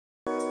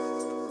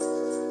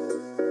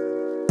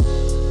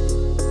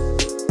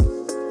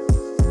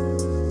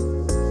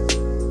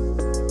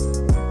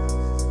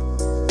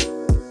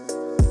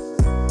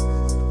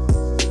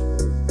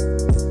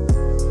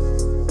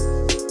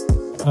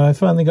I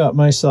finally got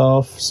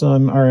myself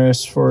some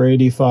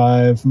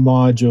RS485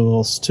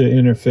 modules to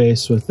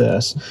interface with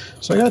this.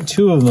 So I got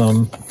two of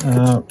them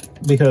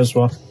because,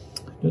 well,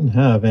 I didn't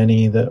have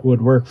any that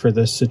would work for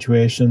this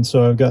situation.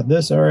 So I've got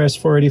this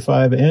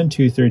RS485 and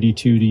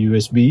 232 to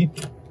USB.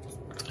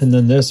 And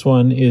then this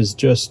one is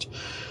just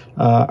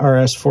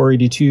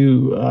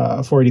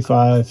RS482,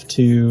 45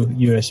 to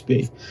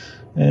USB.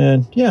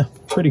 And yeah,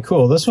 pretty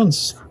cool. This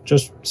one's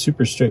just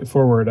super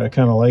straightforward. I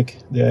kind of like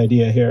the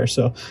idea here.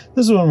 So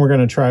this is one we're going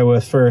to try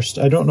with first.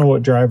 I don't know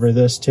what driver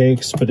this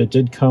takes, but it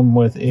did come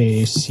with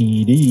a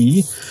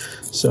CD.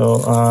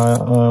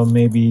 So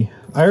maybe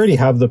I already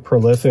have the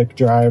prolific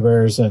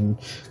drivers and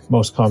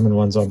most common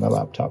ones on my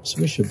laptop,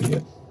 so we should be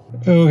good.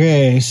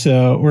 Okay,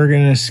 so we're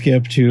going to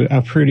skip to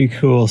a pretty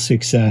cool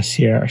success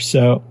here.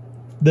 So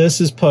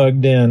this is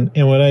plugged in,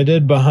 and what I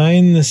did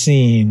behind the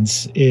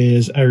scenes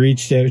is I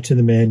reached out to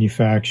the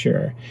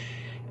manufacturer,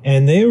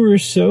 and they were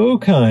so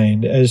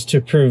kind as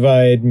to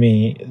provide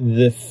me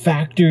the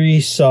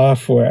factory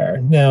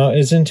software. Now,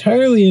 it's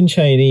entirely in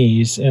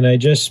Chinese, and I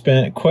just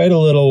spent quite a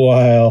little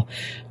while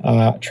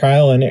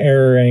trial and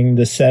erroring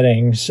the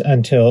settings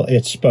until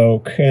it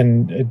spoke,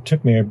 and it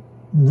took me a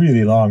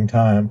really long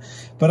time.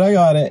 But I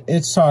got it.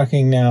 It's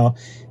talking now,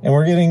 and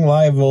we're getting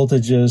live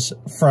voltages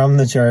from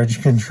the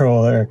charge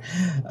controller.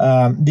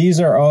 These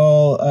are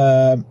all,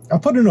 I'll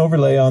put an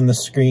overlay on the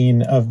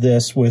screen of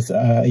this with,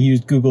 I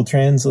used Google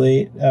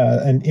Translate,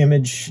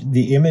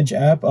 the image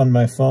app on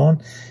my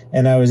phone,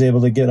 and I was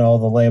able to get all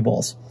the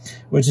labels,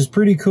 which is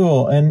pretty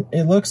cool. And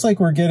it looks like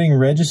we're getting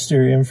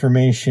register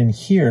information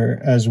here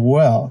as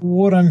well.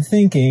 What I'm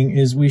thinking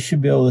is we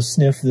should be able to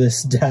sniff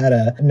this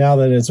data now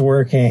that it's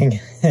working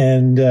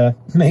and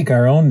make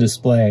our own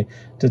display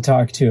to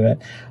talk to it.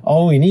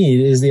 All we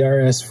need is the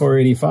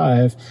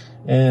RS485,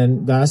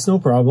 and that's no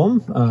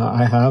problem.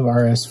 I have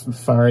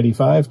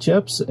RS485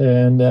 chips,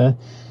 and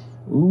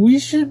we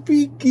should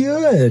be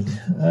good.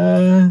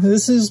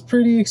 This is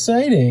pretty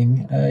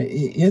exciting.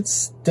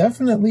 It's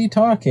definitely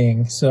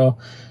talking. So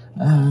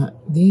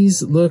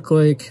these look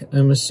like,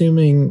 I'm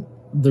assuming,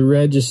 the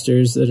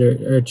registers that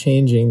are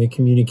changing the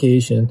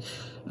communication.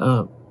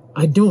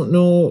 I don't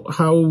know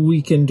how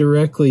we can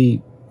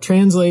directly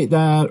translate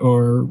that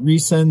or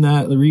resend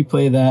that,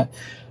 replay that,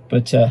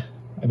 but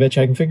I bet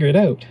you I can figure it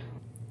out.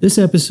 This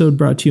episode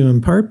brought to you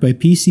in part by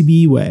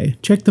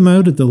PCBWay. Check them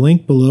out at the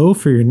link below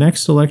for your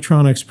next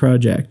electronics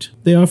project.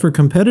 They offer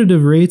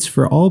competitive rates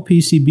for all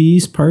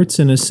PCBs, parts,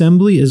 and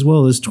assembly, as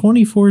well as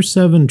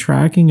 24/7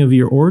 tracking of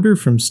your order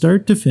from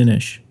start to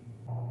finish.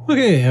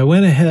 Okay, I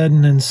went ahead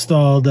and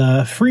installed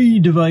a free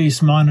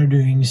device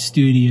monitoring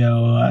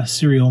studio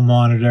serial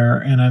monitor,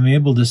 and I'm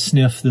able to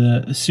sniff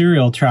the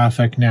serial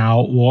traffic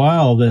now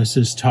while this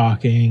is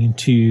talking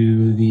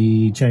to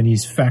the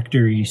Chinese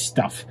factory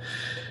stuff.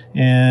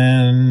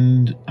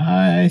 And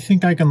I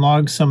think I can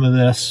log some of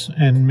this,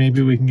 and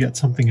maybe we can get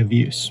something of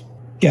use.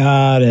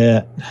 Got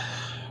it.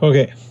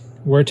 Okay,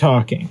 we're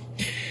talking.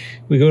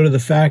 We go to the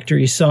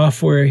factory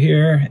software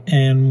here,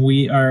 and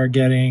we are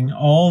getting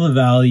all the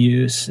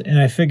values. And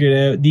I figured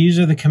out these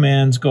are the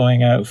commands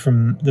going out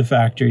from the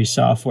factory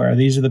software.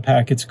 These are the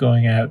packets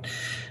going out.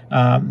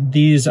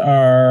 These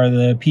are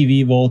the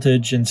PV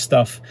voltage and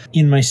stuff.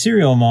 In my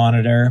serial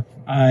monitor,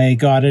 I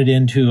got it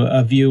into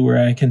a view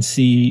where I can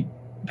see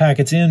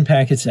packets in,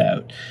 packets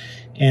out.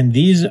 And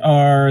these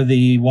are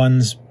the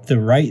ones,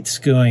 the writes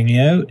going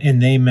out, and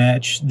they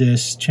match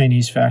this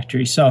Chinese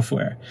factory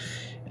software.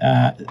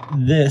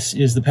 This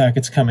is the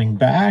packets coming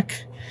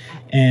back,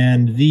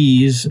 and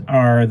these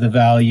are the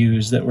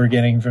values that we're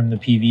getting from the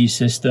PV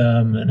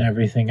system and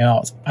everything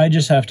else. I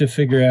just have to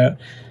figure out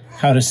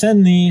how to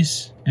send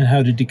these and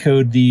how to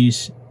decode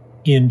these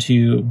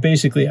into,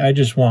 basically, I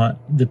just want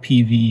the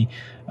PV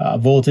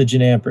voltage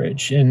and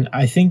amperage. And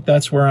I think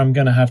that's where I'm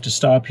going to have to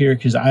stop here,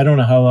 because I don't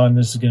know how long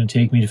this is going to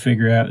take me to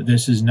figure out.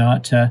 This is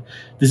not,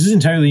 this is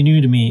entirely new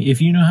to me.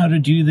 If you know how to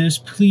do this,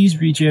 please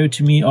reach out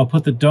to me. I'll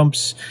put the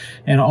dumps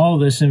and all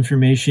this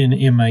information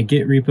in my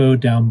Git repo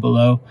down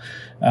below.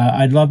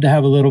 I'd love to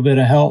have a little bit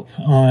of help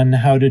on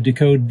how to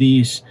decode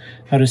these,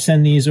 how to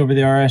send these over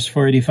the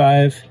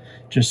RS485,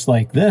 just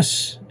like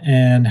this,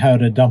 and how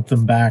to dump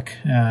them back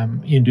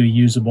into a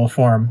usable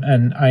form.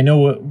 And I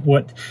know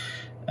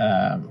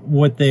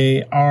what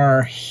they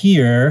are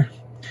here,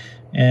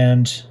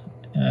 and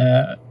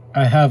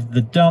I have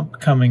the dump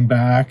coming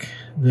back,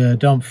 the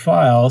dump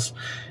files,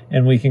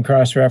 and we can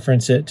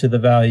cross-reference it to the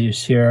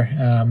values here.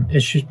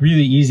 It's just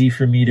really easy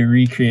for me to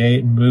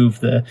recreate and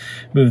move the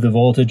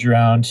voltage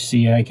around.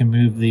 See, I can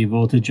move the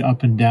voltage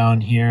up and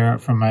down here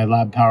from my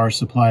lab power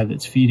supply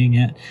that's feeding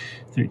it,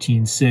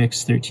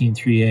 13.6,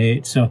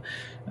 13.38. So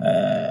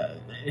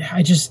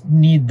I just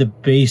need the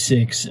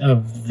basics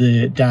of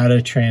the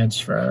data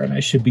transfer, and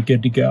I should be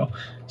good to go.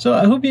 So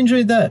I hope you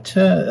enjoyed that.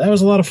 That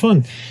was a lot of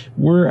fun.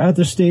 We're at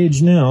the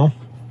stage now.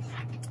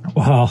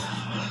 Well,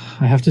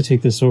 I have to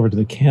take this over to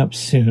the camp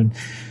soon,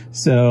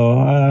 so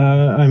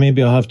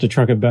maybe I'll have to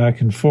truck it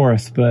back and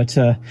forth, but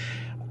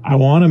I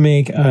want to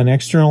make an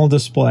external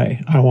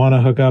display. I want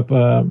to hook up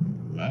a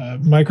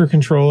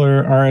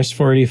microcontroller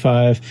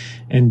RS485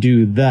 and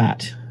do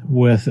that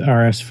with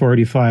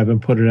RS485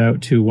 and put it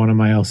out to one of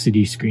my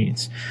LCD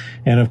screens.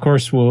 And of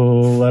course,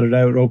 we'll let it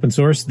out open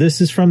source. This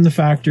is from the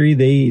factory.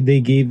 They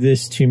gave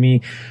this to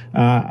me.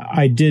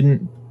 I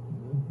didn't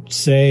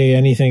say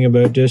anything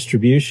about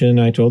distribution.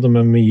 I told them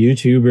I'm a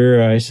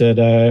YouTuber. I said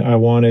I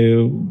want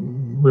to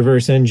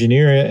reverse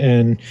engineer it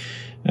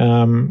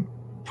and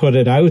put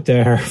it out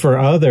there for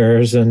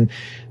others, and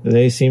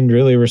they seemed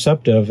really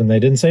receptive and they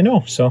didn't say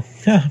no. So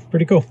yeah,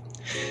 pretty cool.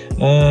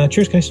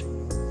 Cheers, guys.